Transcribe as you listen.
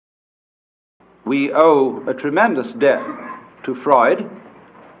we owe a tremendous debt to Freud,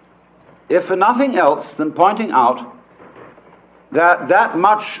 if for nothing else than pointing out that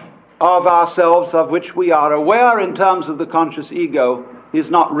much of ourselves of which we are aware in terms of the conscious ego is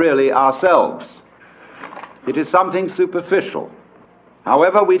not really ourselves. It is something superficial.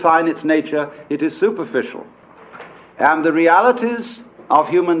 However we find its nature, it is superficial. And the realities of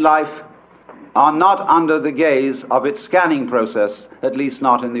human life are not under the gaze of its scanning process, at least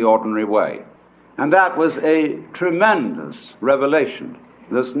not in the ordinary way. And that was a tremendous revelation.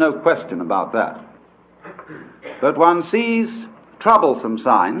 There's no question about that. But one sees troublesome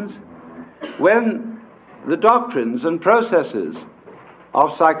signs when the doctrines and processes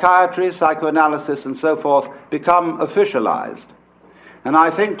of psychiatry, psychoanalysis, and so forth become officialized. And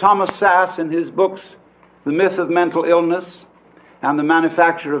I think Thomas Sass, in his books, The Myth of Mental Illness and The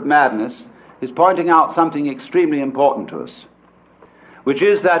Manufacture of Madness, is pointing out something extremely important to us, which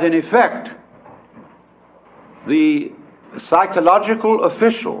is that, in effect, the psychological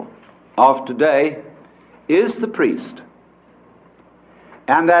official of today is the priest,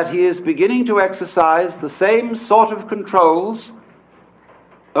 and that he is beginning to exercise the same sort of controls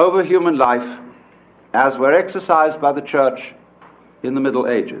over human life as were exercised by the church in the Middle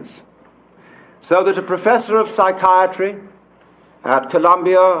Ages. So that a professor of psychiatry at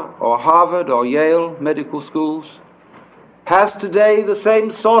Columbia or Harvard or Yale medical schools has today the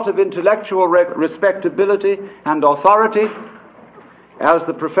same sort of intellectual respectability and authority as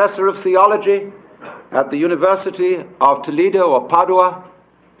the professor of theology at the University of Toledo or Padua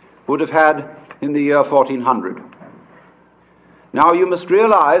would have had in the year 1400. Now you must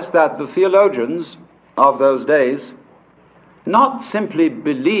realize that the theologians of those days not simply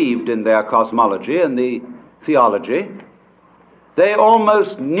believed in their cosmology and the theology, they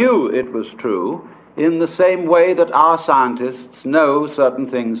almost knew it was true in the same way that our scientists know certain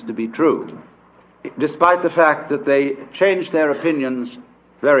things to be true. Despite the fact that they change their opinions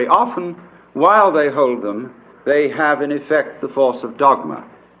very often, while they hold them, they have in effect the force of dogma,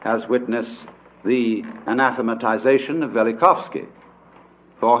 as witness the anathematization of Velikovsky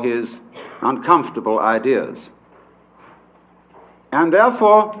for his uncomfortable ideas. And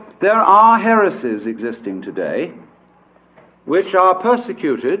therefore, there are heresies existing today which are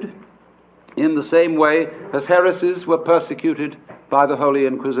persecuted in the same way as heresies were persecuted by the Holy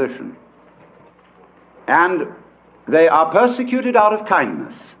Inquisition. And they are persecuted out of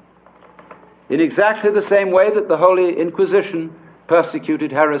kindness, in exactly the same way that the Holy Inquisition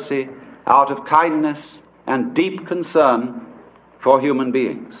persecuted heresy out of kindness and deep concern for human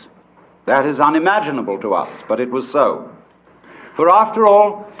beings. That is unimaginable to us, but it was so. For after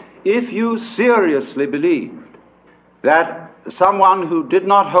all, if you seriously believed that someone who did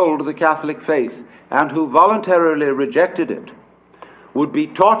not hold the Catholic faith and who voluntarily rejected it would be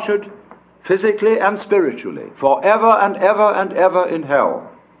tortured physically and spiritually forever and ever and ever in hell,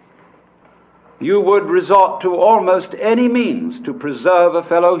 you would resort to almost any means to preserve a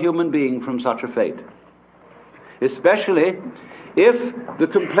fellow human being from such a fate, especially if the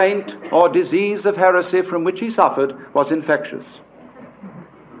complaint or disease of heresy from which he suffered was infectious.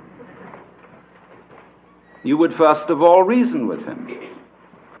 You would first of all reason with him.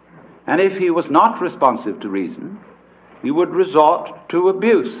 And if he was not responsive to reason, you would resort to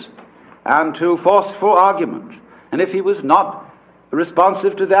abuse and to forceful argument. And if he was not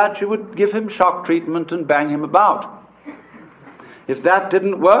responsive to that, you would give him shock treatment and bang him about. If that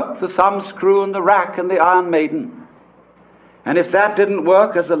didn't work, the thumbscrew and the rack and the Iron Maiden. And if that didn't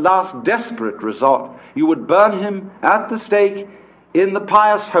work, as a last desperate resort, you would burn him at the stake in the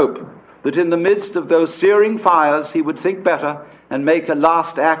pious hope that in the midst of those searing fires he would think better and make a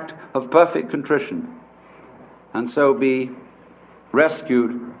last act of perfect contrition, and so be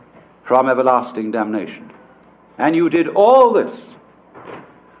rescued from everlasting damnation. And you did all this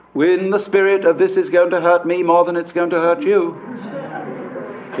in the spirit of this is going to hurt me more than it's going to hurt you,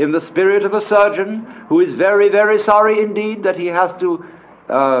 in the spirit of a surgeon who is very, very sorry indeed that he has to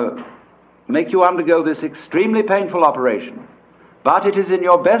make you undergo this extremely painful operation. But it is in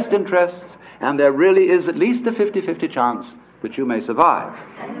your best interests, and there really is at least a 50-50 chance that you may survive.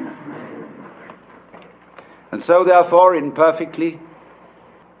 And so, therefore, in perfectly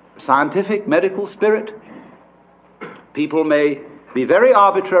scientific medical spirit, people may be very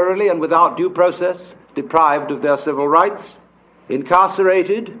arbitrarily and without due process deprived of their civil rights,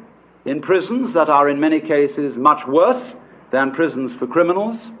 incarcerated in prisons that are in many cases much worse than prisons for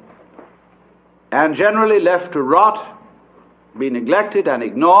criminals, and generally left to rot, be neglected and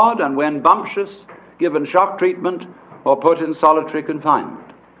ignored, and when bumptious, given shock treatment or put in solitary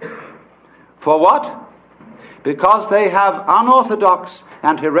confinement. For what? because they have unorthodox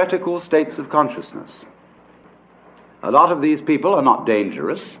and heretical states of consciousness. A lot of these people are not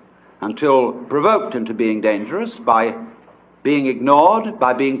dangerous until provoked into being dangerous by being ignored,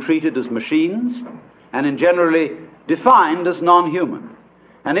 by being treated as machines, and in generally defined as non-human.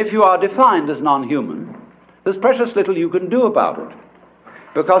 And if you are defined as non-human, there's precious little you can do about it,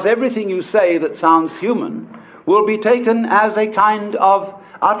 because everything you say that sounds human will be taken as a kind of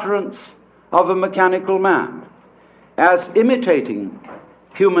utterance of a mechanical man, as imitating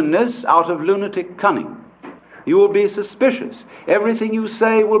humanness out of lunatic cunning. You will be suspicious. Everything you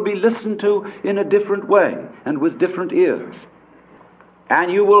say will be listened to in a different way and with different ears.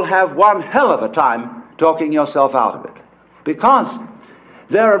 And you will have one hell of a time talking yourself out of it, because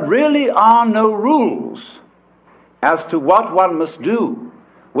there really are no rules as to what one must do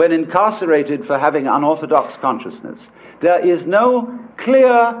when incarcerated for having unorthodox consciousness. There is no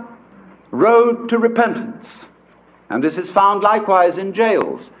clear road to repentance. And this is found likewise in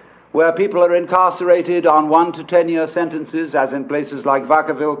jails, where people are incarcerated on 1 to 10 year sentences, as in places like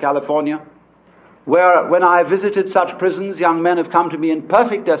Vacaville, California, where when I visited such prisons, young men have come to me in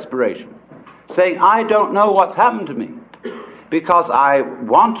perfect desperation, saying, I don't know what's happened to me, because I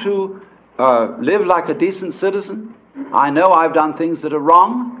want to live like a decent citizen. I know I've done things that are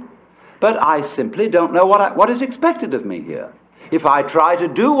wrong, but I simply don't know what is expected of me here. If I try to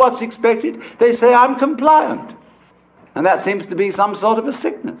do what's expected, they say I'm compliant. And that seems to be some sort of a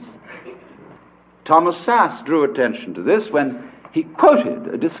sickness. Thomas Sass drew attention to this when he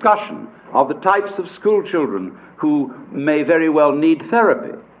quoted a discussion of the types of school children who may very well need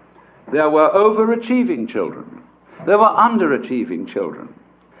therapy. There were overachieving children. There were underachieving children.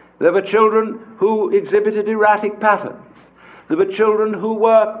 There were children who exhibited erratic patterns. There were children who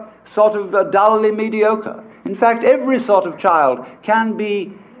were sort of dully mediocre. In fact, every sort of child can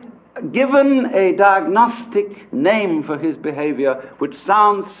be given a diagnostic name for his behavior which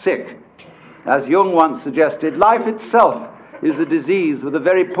sounds sick. As Jung once suggested, life itself is a disease with a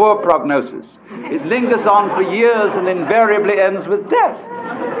very poor prognosis. It lingers on for years and invariably ends with death.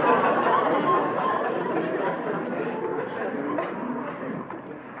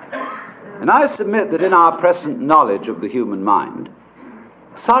 And I submit that in our present knowledge of the human mind,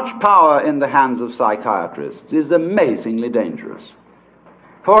 such power in the hands of psychiatrists is amazingly dangerous.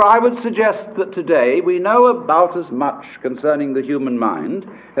 For I would suggest that today we know about as much concerning the human mind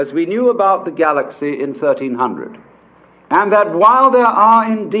as we knew about the galaxy in 1300. And that while there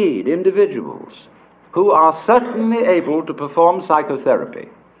are indeed individuals who are certainly able to perform psychotherapy,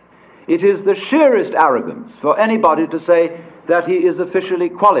 it is the sheerest arrogance for anybody to say that he is officially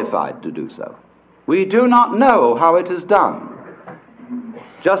qualified to do so. We do not know how it is done,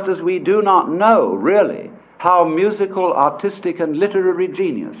 just as we do not know, really, how musical, artistic, and literary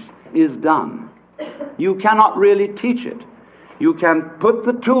genius is done. You cannot really teach it. You can put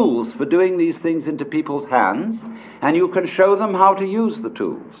the tools for doing these things into people's hands, and you can show them how to use the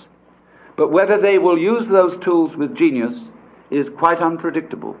tools. But whether they will use those tools with genius is quite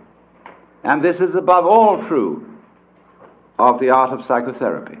unpredictable. And this is above all true of the art of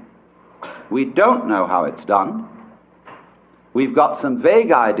psychotherapy. We don't know how it's done. We've got some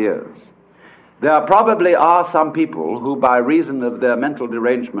vague ideas. There probably are some people who, by reason of their mental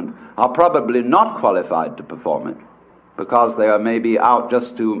derangement, are probably not qualified to perform it, because they are maybe out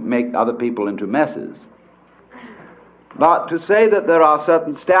just to make other people into messes. But to say that there are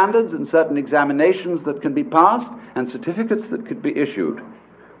certain standards and certain examinations that can be passed and certificates that could be issued,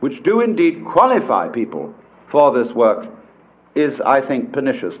 which do indeed qualify people for this work, is, I think,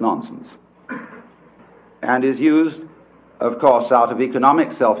 pernicious nonsense, and is used, of course, out of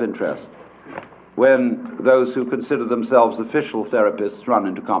economic self-interest when those who consider themselves official therapists run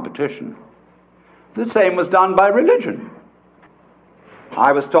into competition. The same was done by religion.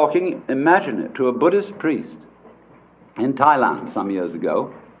 I was talking, imagine it, to a Buddhist priest in Thailand some years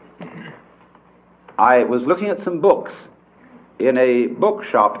ago. I was looking at some books in a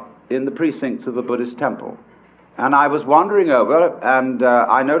bookshop in the precincts of a Buddhist temple. And I was wandering over, and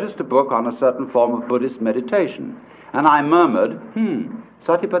I noticed a book on a certain form of Buddhist meditation. And I murmured,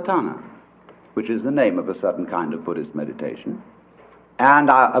 Satipatthana, which is the name of a certain kind of Buddhist meditation. And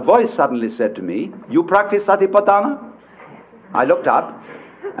a voice suddenly said to me, you practice Satipatthana? I looked up,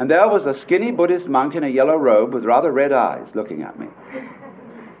 and there was a skinny Buddhist monk in a yellow robe with rather red eyes looking at me.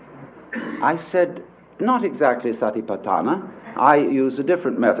 I said, not exactly Satipatthana. I use a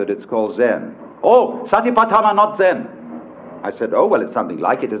different method. It's called Zen. Oh, Satipatthana, not Zen. I said, oh, well, it's something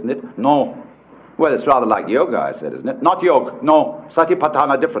like it, isn't it? No. Well, it's rather like yoga, I said, isn't it? Not yoga. No.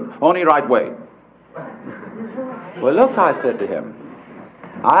 Satipatthana, different. Only right way. Well, look, I said to him,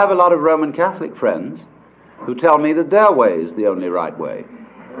 I have a lot of Roman Catholic friends who tell me that their way is the only right way.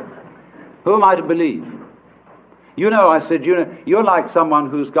 Who am I to believe? I said, you're like someone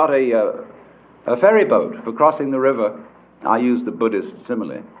who's got a ferry boat for crossing the river. I use the Buddhist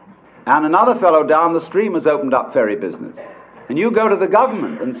simile. And another fellow down the stream has opened up ferry business. And you go to the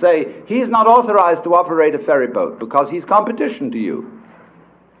government and say, he's not authorized to operate a ferry boat because he's competition to you.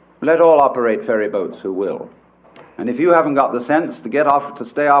 Let all operate ferry boats who will. And if you haven't got the sense to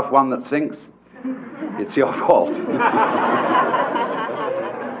stay off one that sinks, it's your fault.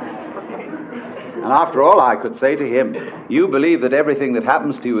 And after all, I could say to him, you believe that everything that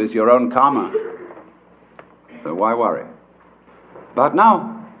happens to you is your own karma. So why worry? But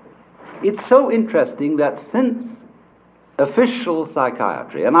now, it's so interesting that since official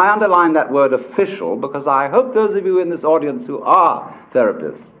psychiatry, and I underline that word official because I hope those of you in this audience who are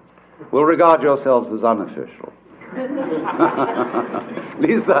therapists will regard yourselves as unofficial. At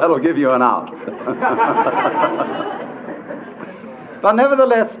least that'll give you an out. But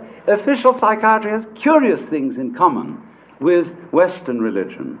nevertheless, official psychiatry has curious things in common with Western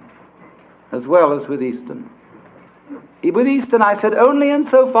religion as well as with Eastern. With Eastern, I said, only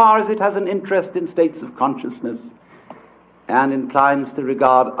insofar as it has an interest in states of consciousness and inclines to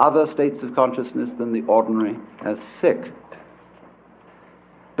regard other states of consciousness than the ordinary as sick.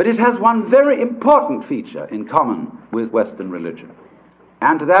 But it has one very important feature in common with Western religion.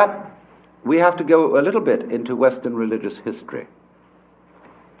 And to that, we have to go a little bit into Western religious history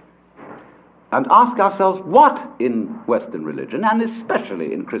and ask ourselves what in Western religion, and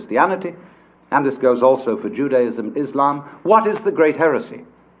especially in Christianity, and this goes also for Judaism, Islam, what is the great heresy?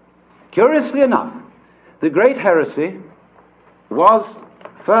 Curiously enough, the great heresy was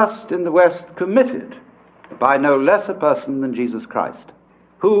first in the West committed by no less a person than Jesus Christ,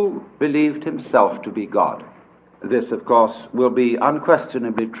 who believed himself to be God. This, of course, will be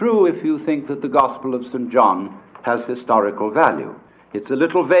unquestionably true if you think that the Gospel of St. John has historical value. It's a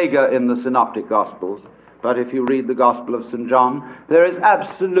little vaguer in the Synoptic Gospels, but if you read the Gospel of St. John, there is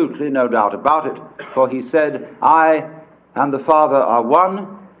absolutely no doubt about it, for he said, I and the Father are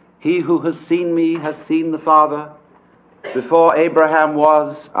one. He who has seen me has seen the Father. Before Abraham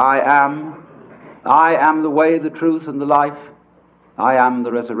was, I am. I am the way, the truth, and the life. I am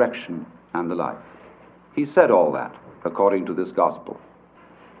the resurrection and the life. He said all that, according to this gospel.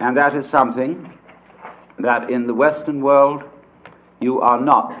 And that is something that in the Western world you are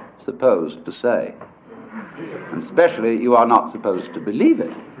not supposed to say. And especially you are not supposed to believe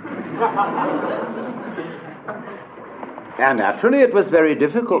it. And naturally it was very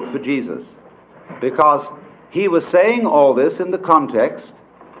difficult for Jesus, because he was saying all this in the context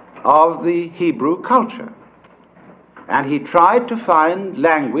of the Hebrew culture. And he tried to find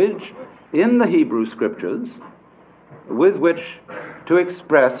language in the Hebrew scriptures with which to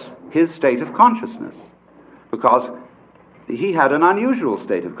express his state of consciousness, because he had an unusual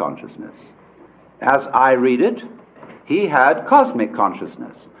state of consciousness. As I read it, he had cosmic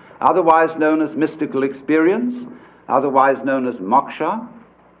consciousness, otherwise known as mystical experience, otherwise known as moksha,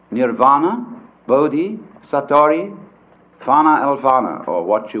 nirvana, bodhi, satori, fana elvana, or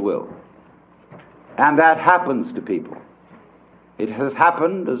what you will. And that happens to people. It has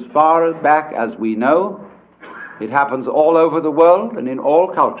happened as far back as we know. It happens all over the world and in all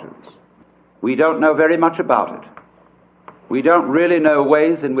cultures. We don't know very much about it. We don't really know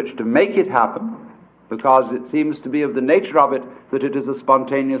ways in which to make it happen, because it seems to be of the nature of it that it is a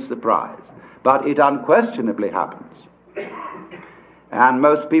spontaneous surprise. But it unquestionably happens. And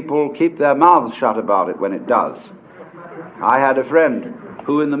most people keep their mouths shut about it when it does. I had a friend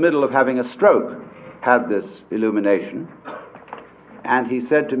who, in the middle of having a stroke, had this illumination, and he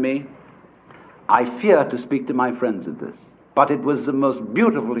said to me, I fear to speak to my friends of this, but it was the most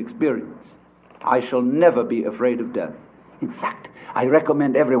beautiful experience. I shall never be afraid of death. In fact, I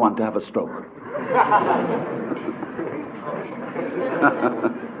recommend everyone to have a stroke.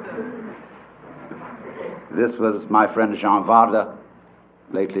 This was my friend Jean Varda,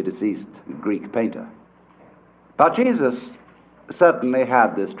 lately deceased, Greek painter. But Jesus certainly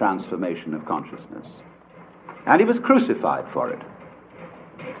had this transformation of consciousness, and he was crucified for it.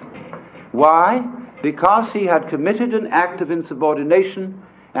 Why? Because he had committed an act of insubordination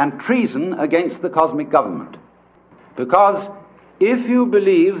and treason against the cosmic government. Because if you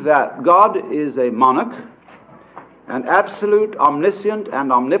believe that God is a monarch, an absolute, omniscient,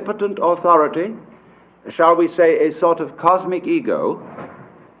 and omnipotent authority, shall we say a sort of cosmic ego,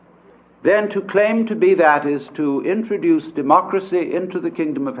 then to claim to be that is to introduce democracy into the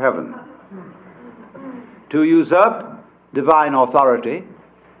kingdom of heaven, to usurp divine authority,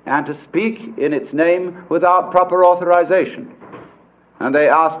 and to speak in its name without proper authorization. And they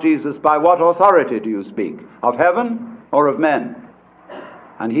asked Jesus, by what authority do you speak? Of heaven or of men?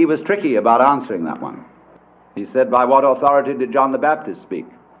 And he was tricky about answering that one. He said, by what authority did John the Baptist speak?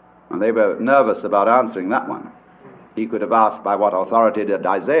 And they were nervous about answering that one. He could have asked, by what authority did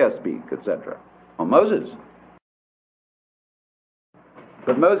Isaiah speak, etc., or Moses.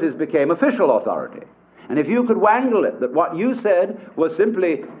 But Moses became official authority. And if you could wangle it that what you said was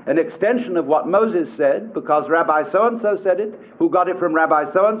simply an extension of what Moses said, because Rabbi so-and-so said it, who got it from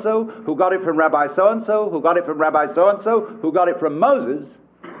Rabbi so-and-so, who got it from Rabbi so-and-so, who got it from Rabbi so-and-so, who got it from Moses,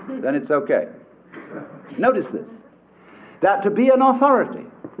 then it's okay. Notice this, that to be an authority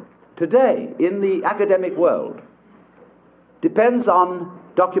today in the academic world depends on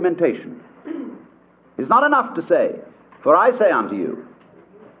documentation. It's not enough to say, for I say unto you,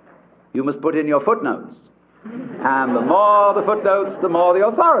 you must put in your footnotes. And the more the footnotes, the more the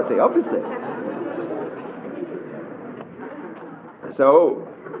authority, obviously. So,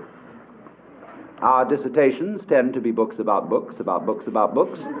 our dissertations tend to be books about books, about books about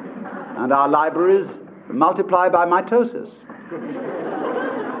books, and our libraries multiply by mitosis.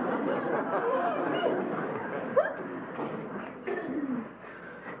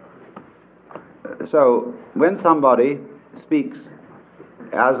 So, when somebody speaks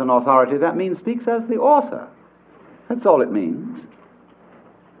as an authority, that means speaks as the author. That's all it means.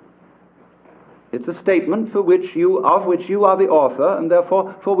 It's a statement of which you are the author, and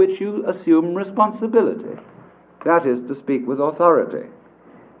therefore for which you assume responsibility. That is to speak with authority.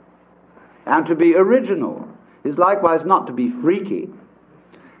 And to be original is likewise not to be freaky,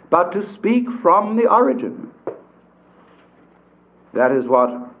 but to speak from the origin. That is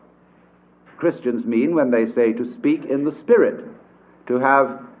what Christians mean when they say to speak in the Spirit, to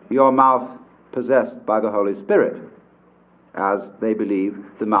have your mouth possessed by the Holy Spirit, as they believe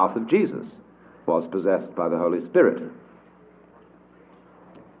the mouth of Jesus was possessed by the Holy Spirit.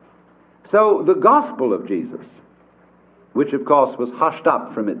 So the gospel of Jesus, which of course was hushed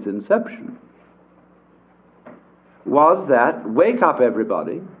up from its inception, was that wake up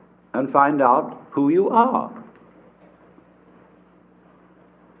everybody and find out who you are.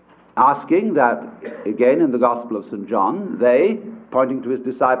 Asking that, again in the Gospel of St. John, they, pointing to his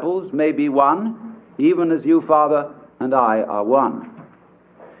disciples, may be one, even as you, Father, and I are one.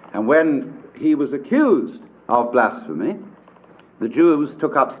 And when he was accused of blasphemy, the Jews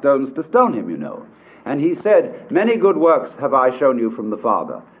took up stones to stone him, you know. And he said, many good works have I shown you from the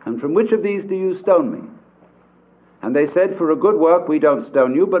Father, and from which of these do you stone me? And they said, for a good work we don't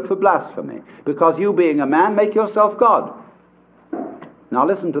stone you, but for blasphemy, because you being a man make yourself God. Now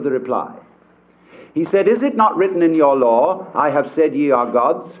listen to the reply. He said, is it not written in your law, I have said ye are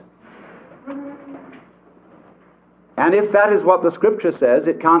gods? And if that is what the Scripture says,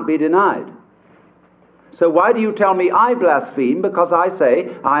 it can't be denied. So why do you tell me I blaspheme because I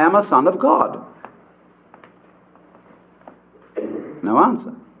say I am a son of God? No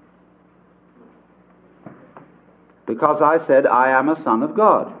answer. Because I said I am a son of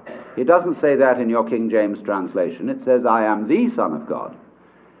God. It doesn't say that in your King James translation. It says I am the Son of God.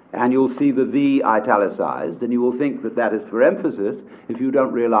 And you'll see the italicized, and you will think that that is for emphasis if you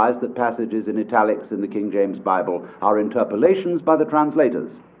don't realize that passages in italics in the King James Bible are interpolations by the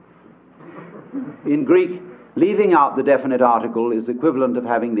translators. In Greek, leaving out the definite article is equivalent of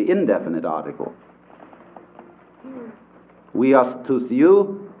having the indefinite article. Huios to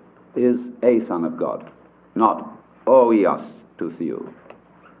theou is a Son of God, not oios to theou.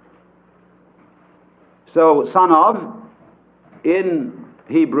 So, son of, in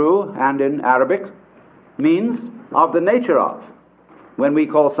Hebrew and in Arabic, means of the nature of. When we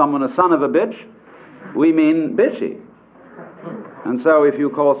call someone a son of a bitch, we mean bitchy. And so if you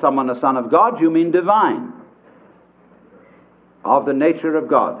call someone a son of God, you mean divine. Of the nature of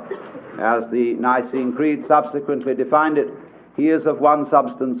God. As the Nicene Creed subsequently defined it, he is of one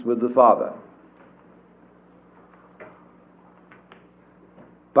substance with the Father.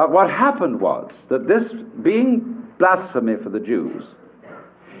 But what happened was that this being blasphemy for the Jews,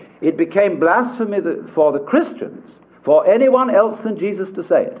 it became blasphemy for the Christians, for anyone else than Jesus to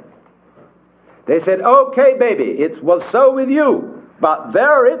say it. They said, okay, baby, it was so with you, but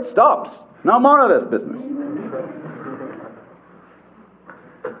there it stops. No more of this business.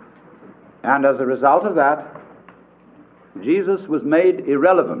 And as a result of that, Jesus was made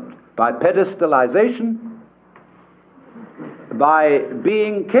irrelevant by pedestalization, by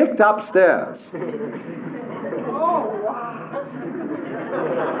being kicked upstairs.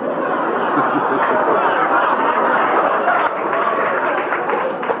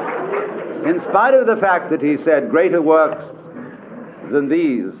 In spite of the fact that he said, greater works than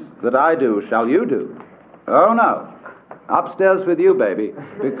these that I do shall you do. Oh no, Upstairs with you, baby.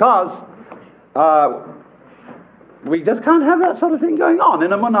 Because we just can't have that sort of thing going on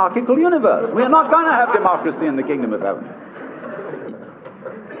in a monarchical universe. We are not going to have democracy in the kingdom of heaven.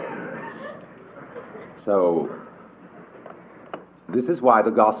 So, this is why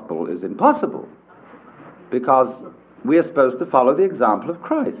the gospel is impossible. Because we are supposed to follow the example of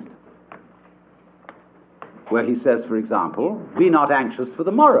Christ, where he says, for example, be not anxious for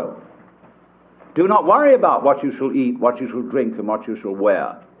the morrow. Do not worry about what you shall eat, what you shall drink, and what you shall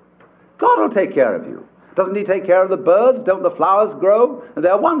wear. God will take care of you. Doesn't he take care of the birds? Don't the flowers grow?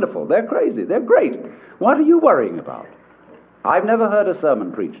 They're wonderful. They're crazy. They're great. What are you worrying about? I've never heard a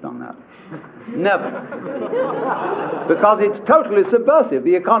sermon preached on that. Never. Because it's totally subversive.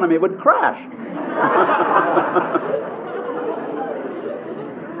 The economy would crash.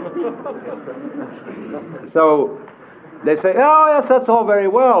 So they say, oh yes, that's all very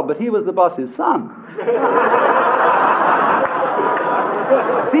well, but he was the boss's son.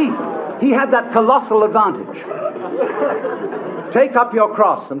 See, he had that colossal advantage. Take up your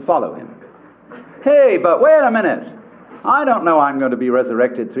cross and follow him. Hey, but wait a minute. I don't know I'm going to be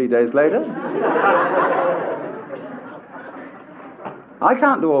resurrected 3 days later. I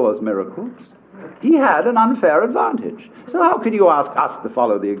can't do all those miracles. He had an unfair advantage. So how can you ask us to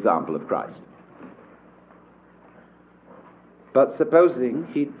follow the example of Christ? But supposing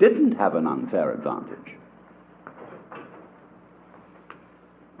he didn't have an unfair advantage.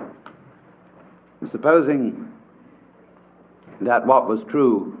 Supposing that what was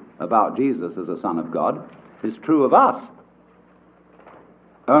true about Jesus as a Son of God is true of us.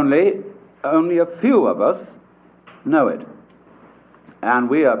 Only a few of us know it. And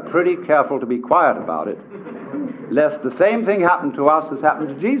we are pretty careful to be quiet about it, lest the same thing happen to us as happened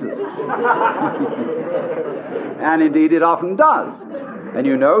to Jesus. And indeed it often does. And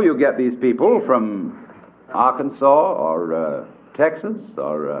you know, you get these people from Arkansas or Texas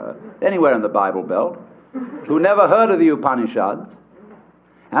or anywhere in the Bible Belt who never heard of the Upanishads,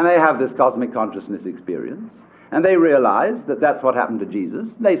 and they have this cosmic consciousness experience, and they realize that that's what happened to Jesus.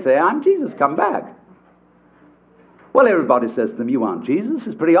 They say, I'm Jesus, come back. Well, everybody says to them, you aren't Jesus.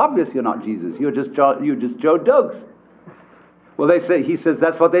 It's pretty obvious you're not Jesus. You're just Joe Douglas. Well, he says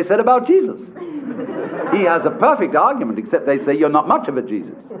that's what they said about Jesus. He has a perfect argument, except they say you're not much of a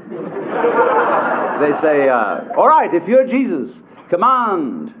Jesus. They say, all right, if you're Jesus,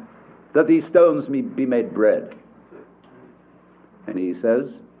 command that these stones be made bread. And he says,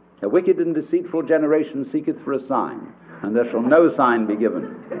 a wicked and deceitful generation seeketh for a sign, and there shall no sign be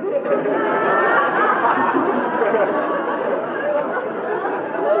given.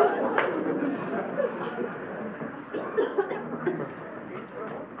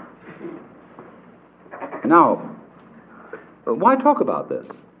 Now, why talk about this?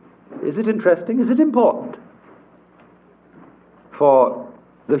 Is it interesting? Is it important for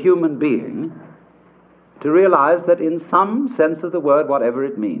the human being to realize that in some sense of the word, whatever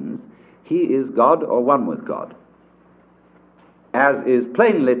it means, he is God or one with God, as is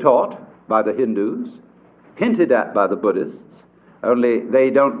plainly taught by the Hindus, hinted at by the Buddhists, only they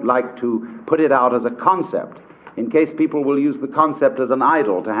don't like to put it out as a concept, in case people will use the concept as an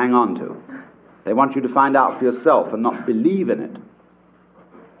idol to hang on to. They want you to find out for yourself and not believe in it.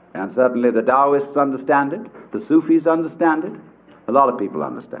 And certainly the Taoists understand it, the Sufis understand it, a lot of people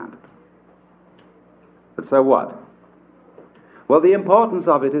understand it. But so what? Well, the importance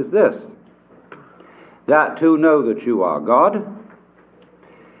of it is this, that to know that you are God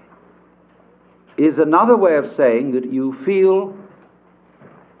is another way of saying that you feel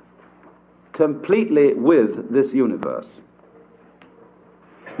completely with this universe.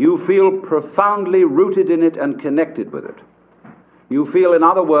 You feel profoundly rooted in it and connected with it. You feel, in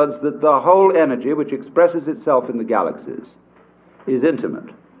other words, that the whole energy which expresses itself in the galaxies is intimate.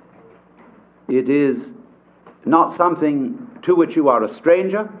 It is not something to which you are a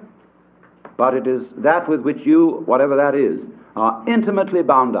stranger, but it is that with which you, whatever that is, are intimately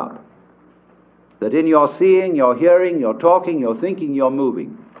bound up. That in your seeing, your hearing, your talking, your thinking, your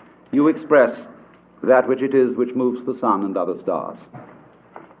moving, you express that which it is which moves the sun and other stars.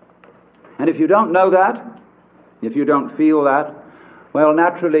 And if you don't know that, if you don't feel that, well,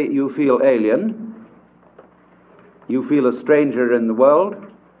 naturally you feel alien, you feel a stranger in the world,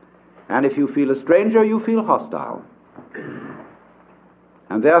 and if you feel a stranger, you feel hostile.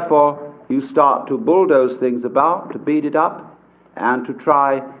 And therefore, you start to bulldoze things about, to beat it up, and to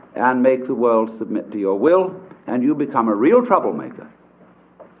try and make the world submit to your will, and you become a real troublemaker.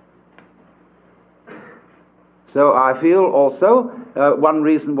 So I feel also one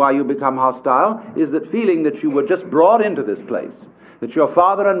reason why you become hostile is that feeling that you were just brought into this place, that your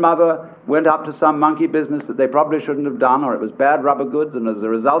father and mother went up to some monkey business that they probably shouldn't have done, or it was bad rubber goods, and as a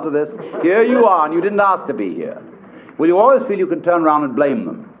result of this, here you are, and you didn't ask to be here. Well, you always feel you can turn around and blame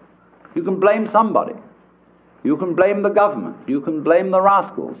them. You can blame somebody. You can blame the government. You can blame the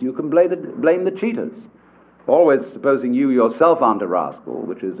rascals. You can blame the cheaters. Always supposing you yourself aren't a rascal,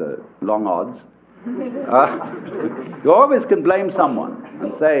 which is long odds. You always can blame someone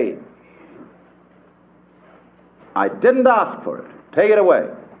and say, I didn't ask for it. Take it away.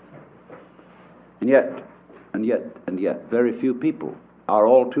 And yet, very few people are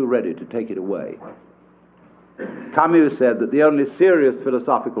all too ready to take it away. Camus said that the only serious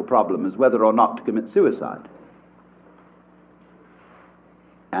philosophical problem is whether or not to commit suicide.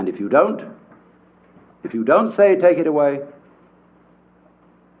 And if you don't say take it away,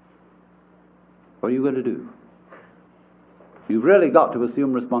 what are you going to do? You've really got to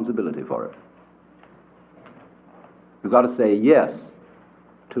assume responsibility for it. You've got to say yes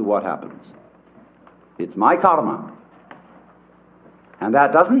to what happens. It's my karma. And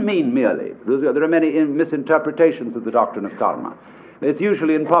that doesn't mean merely, there are many misinterpretations of the doctrine of karma. It's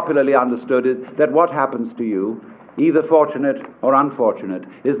usually and popularly understood that what happens to you, either fortunate or unfortunate,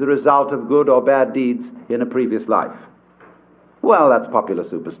 is the result of good or bad deeds in a previous life. Well, that's popular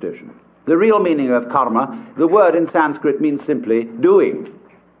superstition. The real meaning of karma, the word in Sanskrit means simply doing.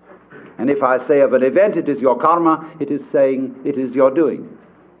 And if I say of an event, it is your karma, it is saying it is your doing.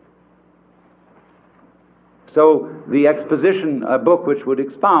 So the exposition, a book which would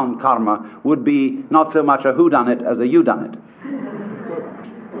expound karma, would be not so much a whodunit as a youdunit.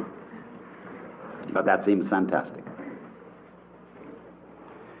 But that seems fantastic.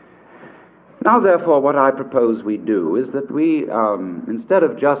 Now, therefore, what I propose we do is that we, instead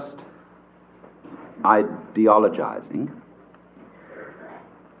of just ideologizing,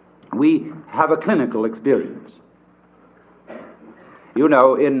 we have a clinical experience. You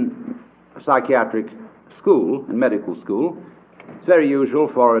know, in psychiatric school, in medical school, it's very usual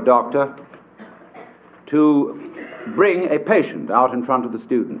for a doctor to bring a patient out in front of the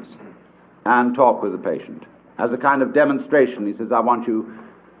students and talk with the patient. As a kind of demonstration, he says, I want you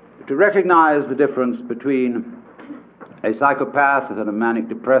to recognize the difference between a psychopath and a manic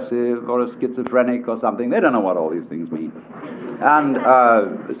depressive or a schizophrenic or something. They don't know what all these things mean. And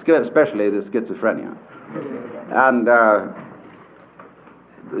especially the schizophrenia. And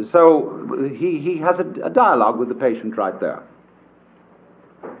so he has a dialogue with the patient right there.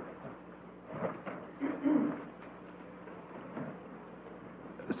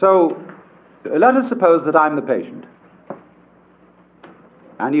 So let us suppose that I'm the patient,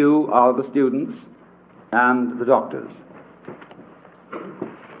 and you are the students and the doctors.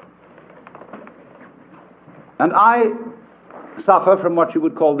 And I suffer from what you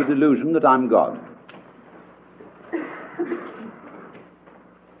would call the delusion that I'm God.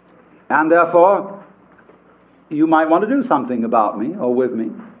 And therefore, you might want to do something about me, or with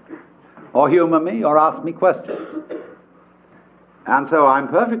me, or humor me, or ask me questions. And so I'm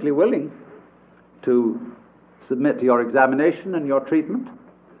perfectly willing to submit to your examination and your treatment,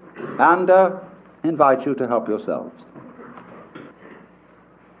 and invite you to help yourselves.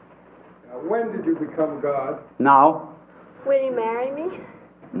 Now, when did you become God? Now. Will you marry me?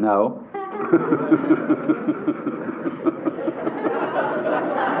 No.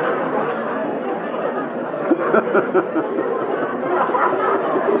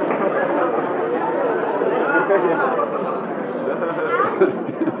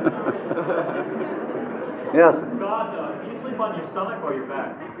 Yes. God, do you sleep on your stomach or your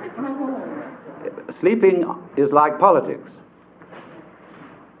back? Sleeping is like politics.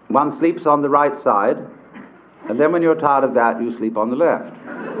 One sleeps on the right side, and then when you're tired of that, you sleep on the left.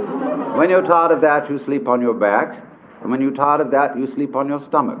 When you're tired of that, you sleep on your back, and when you're tired of that, you sleep on your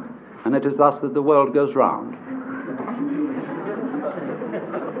stomach. And it is thus that the world goes round.